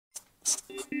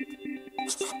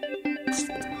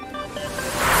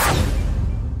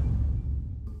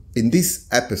In this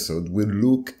episode, we'll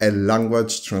look at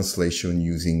language translation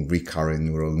using recurrent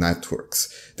neural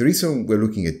networks. The reason we're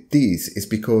looking at this is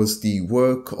because the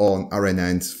work on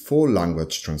RNNs for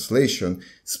language translation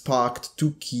sparked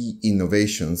two key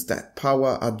innovations that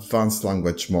power advanced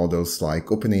language models like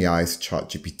OpenAI's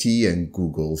ChatGPT and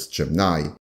Google's Gemini.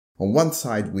 On one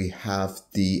side, we have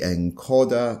the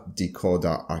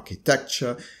encoder-decoder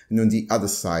architecture, and on the other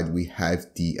side, we have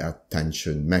the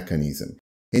attention mechanism.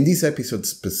 In this episode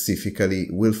specifically,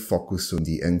 we'll focus on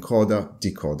the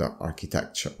encoder-decoder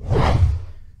architecture.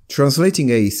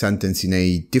 Translating a sentence in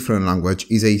a different language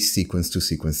is a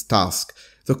sequence-to-sequence task.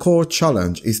 The core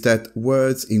challenge is that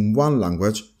words in one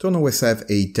language don't always have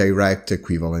a direct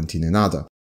equivalent in another.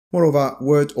 Moreover,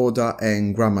 word order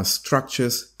and grammar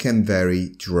structures can vary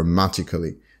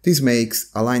dramatically. This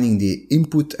makes aligning the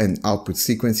input and output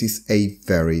sequences a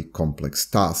very complex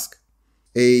task.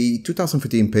 A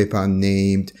 2015 paper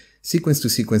named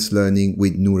Sequence-to-Sequence Learning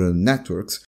with Neural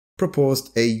Networks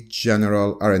proposed a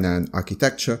general RNN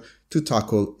architecture to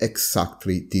tackle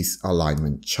exactly this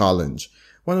alignment challenge.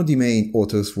 One of the main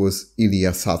authors was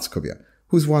Ilya Sutskever,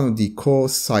 who's one of the core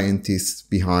scientists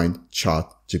behind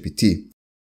ChatGPT.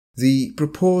 The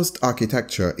proposed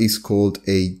architecture is called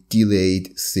a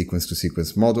delayed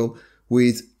sequence-to-sequence model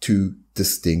with two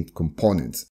distinct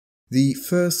components. The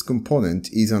first component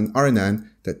is an RNN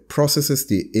that processes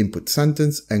the input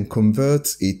sentence and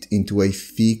converts it into a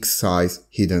fixed-size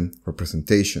hidden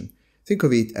representation. Think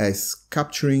of it as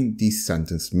capturing the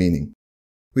sentence meaning.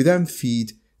 We then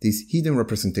feed this hidden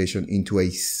representation into a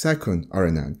second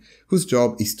RNN, whose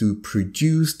job is to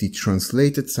produce the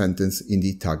translated sentence in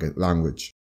the target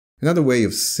language. Another way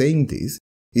of saying this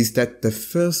is that the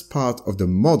first part of the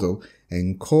model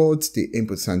encodes the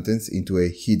input sentence into a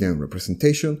hidden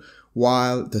representation,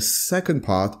 while the second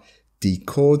part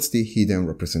decodes the hidden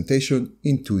representation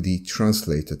into the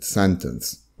translated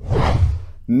sentence.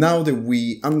 Now that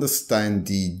we understand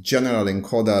the general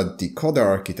encoder-decoder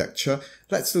architecture,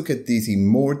 let's look at this in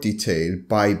more detail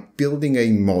by building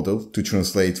a model to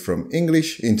translate from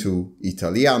English into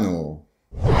Italiano.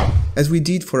 As we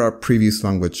did for our previous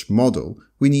language model,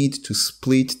 we need to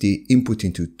split the input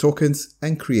into tokens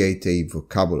and create a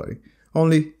vocabulary.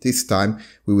 Only this time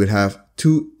we will have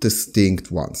two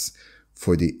distinct ones,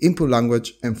 for the input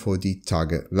language and for the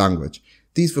target language.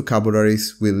 These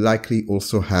vocabularies will likely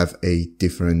also have a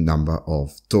different number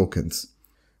of tokens.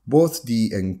 Both the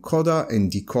encoder and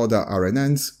decoder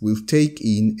RNNs will take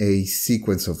in a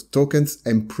sequence of tokens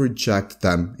and project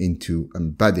them into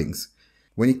embeddings.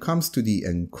 When it comes to the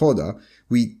encoder,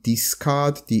 we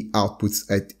discard the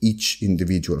outputs at each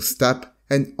individual step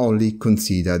and only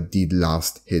consider the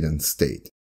last hidden state,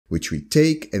 which we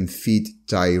take and feed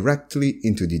directly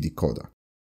into the decoder.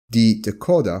 The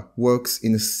decoder works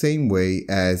in the same way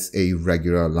as a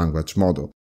regular language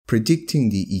model, predicting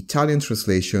the Italian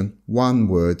translation one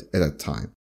word at a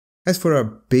time. As for a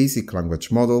basic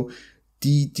language model,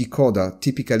 the decoder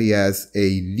typically has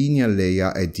a linear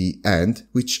layer at the end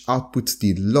which outputs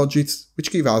the logits which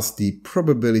give us the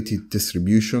probability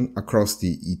distribution across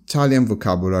the Italian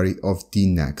vocabulary of the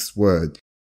next word.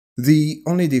 The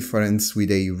only difference with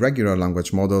a regular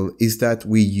language model is that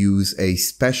we use a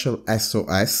special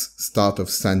SOS, start of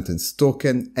sentence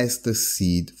token, as the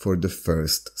seed for the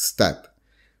first step.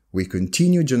 We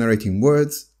continue generating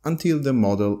words until the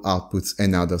model outputs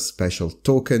another special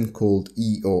token called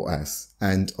EOS,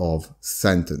 end of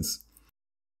sentence.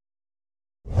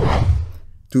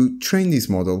 To train this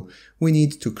model, we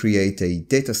need to create a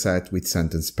dataset with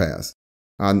sentence pairs,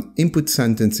 an input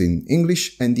sentence in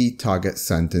English and the target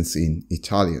sentence in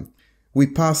Italian. We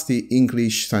pass the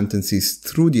English sentences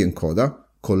through the encoder,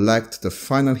 collect the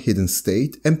final hidden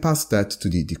state, and pass that to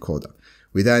the decoder.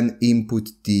 We then input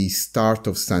the start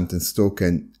of sentence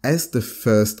token as the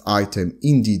first item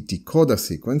in the decoder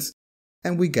sequence,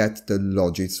 and we get the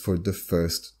logits for the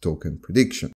first token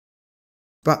prediction.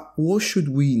 But what should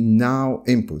we now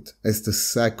input as the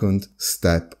second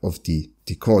step of the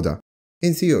decoder?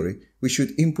 In theory, we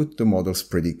should input the model's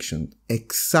prediction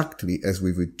exactly as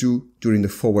we would do during the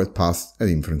forward pass at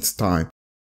inference time.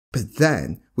 But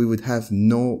then we would have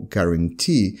no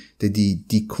guarantee that the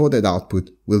decoded output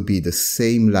will be the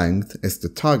same length as the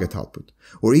target output,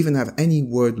 or even have any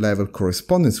word-level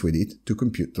correspondence with it to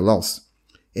compute the loss.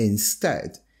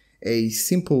 Instead, a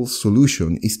simple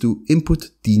solution is to input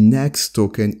the next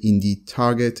token in the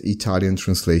target Italian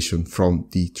translation from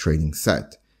the training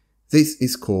set. This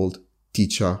is called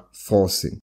teacher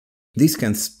forcing. This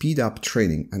can speed up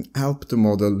training and help the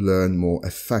model learn more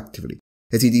effectively,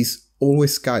 as it is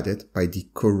always guided by the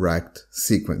correct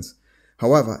sequence.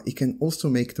 However, it can also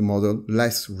make the model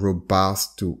less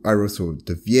robust to errors or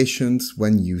deviations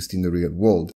when used in the real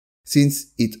world,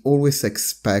 since it always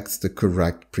expects the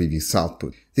correct previous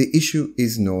output. The issue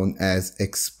is known as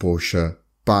exposure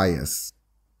bias.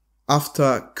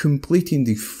 After completing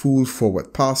the full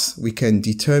forward pass, we can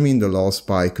determine the loss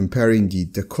by comparing the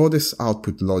decoder's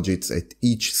output logics at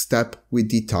each step with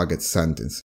the target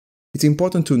sentence. It's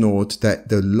important to note that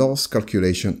the loss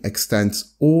calculation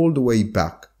extends all the way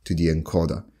back to the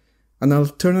encoder. An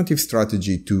alternative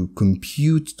strategy to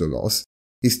compute the loss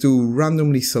is to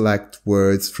randomly select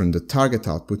words from the target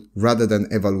output rather than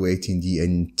evaluating the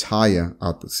entire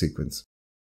output sequence.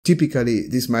 Typically,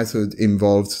 this method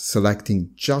involves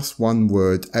selecting just one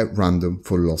word at random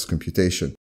for loss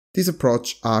computation. This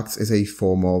approach acts as a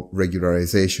form of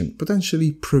regularization,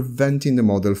 potentially preventing the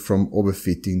model from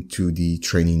overfitting to the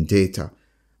training data.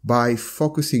 By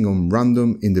focusing on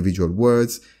random individual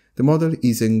words, the model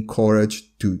is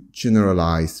encouraged to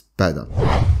generalize better.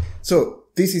 So,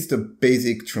 this is the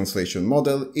basic translation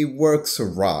model. It works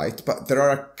alright, but there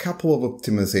are a couple of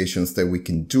optimizations that we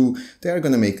can do that are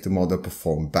going to make the model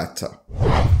perform better.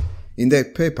 In their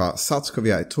paper,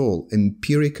 Sutskever et al.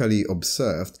 Empirically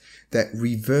observed that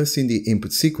reversing the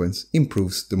input sequence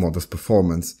improves the model's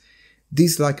performance.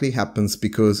 This likely happens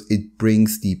because it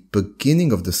brings the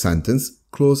beginning of the sentence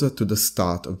closer to the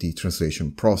start of the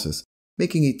translation process,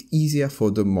 making it easier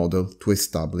for the model to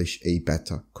establish a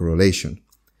better correlation.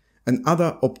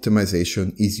 Another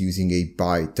optimization is using a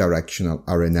bi-directional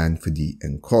RNN for the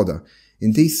encoder.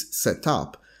 In this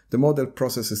setup, the model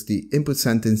processes the input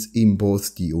sentence in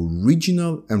both the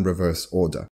original and reverse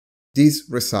order. This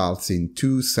results in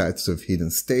two sets of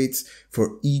hidden states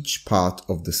for each part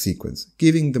of the sequence,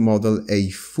 giving the model a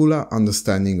fuller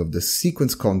understanding of the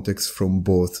sequence context from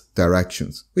both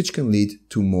directions, which can lead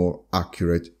to more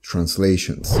accurate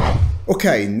translations.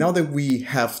 Okay, now that we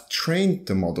have trained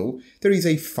the model, there is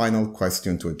a final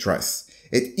question to address.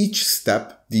 At each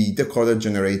step, the decoder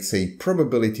generates a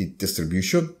probability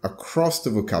distribution across the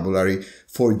vocabulary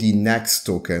for the next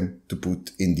token to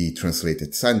put in the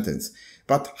translated sentence.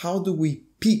 But how do we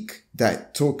pick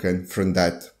that token from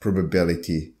that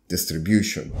probability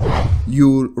distribution?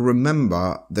 You'll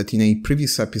remember that in a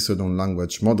previous episode on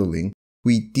language modeling,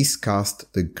 we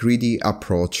discussed the greedy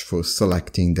approach for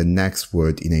selecting the next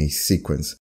word in a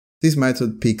sequence. This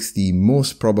method picks the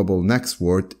most probable next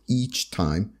word each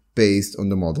time based on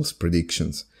the model's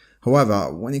predictions.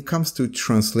 However, when it comes to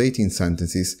translating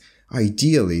sentences,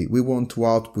 ideally we want to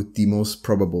output the most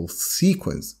probable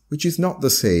sequence, which is not the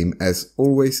same as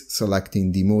always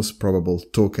selecting the most probable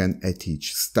token at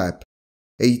each step.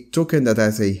 A token that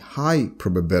has a high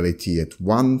probability at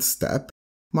one step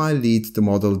might lead the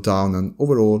model down an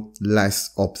overall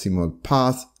less optimal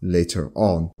path later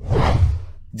on.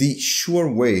 The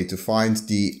sure way to find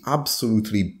the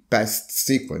absolutely best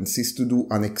sequence is to do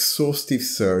an exhaustive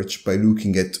search by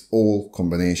looking at all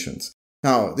combinations.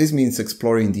 Now, this means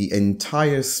exploring the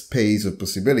entire space of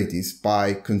possibilities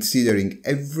by considering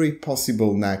every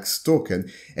possible next token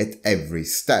at every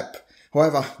step.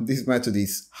 However, this method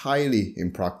is highly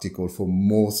impractical for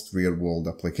most real-world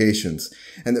applications,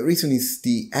 and the reason is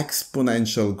the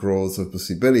exponential growth of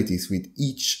possibilities with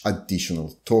each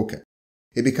additional token.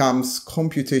 It becomes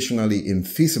computationally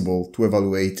infeasible to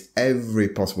evaluate every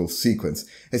possible sequence,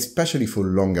 especially for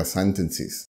longer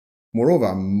sentences.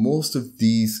 Moreover, most of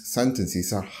these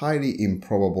sentences are highly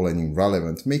improbable and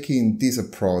irrelevant, making this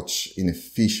approach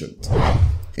inefficient.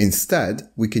 Instead,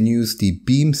 we can use the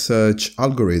beam search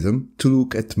algorithm to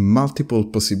look at multiple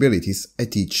possibilities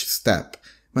at each step,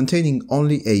 maintaining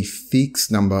only a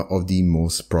fixed number of the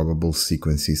most probable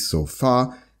sequences so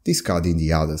far, discarding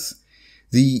the others.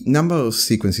 The number of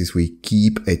sequences we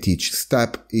keep at each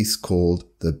step is called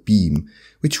the beam,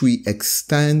 which we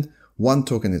extend one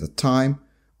token at a time,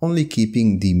 only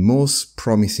keeping the most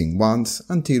promising ones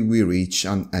until we reach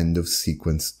an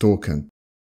end-of-sequence token.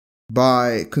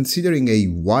 By considering a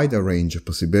wider range of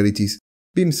possibilities,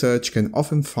 beam search can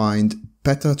often find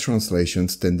better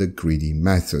translations than the greedy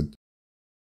method.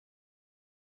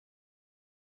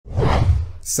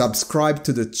 Subscribe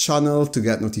to the channel to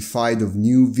get notified of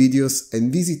new videos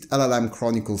and visit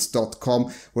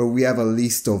llmchronicles.com where we have a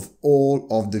list of all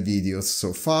of the videos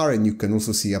so far, and you can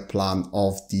also see a plan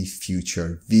of the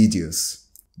future videos.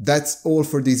 That's all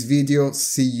for this video.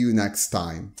 See you next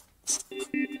time.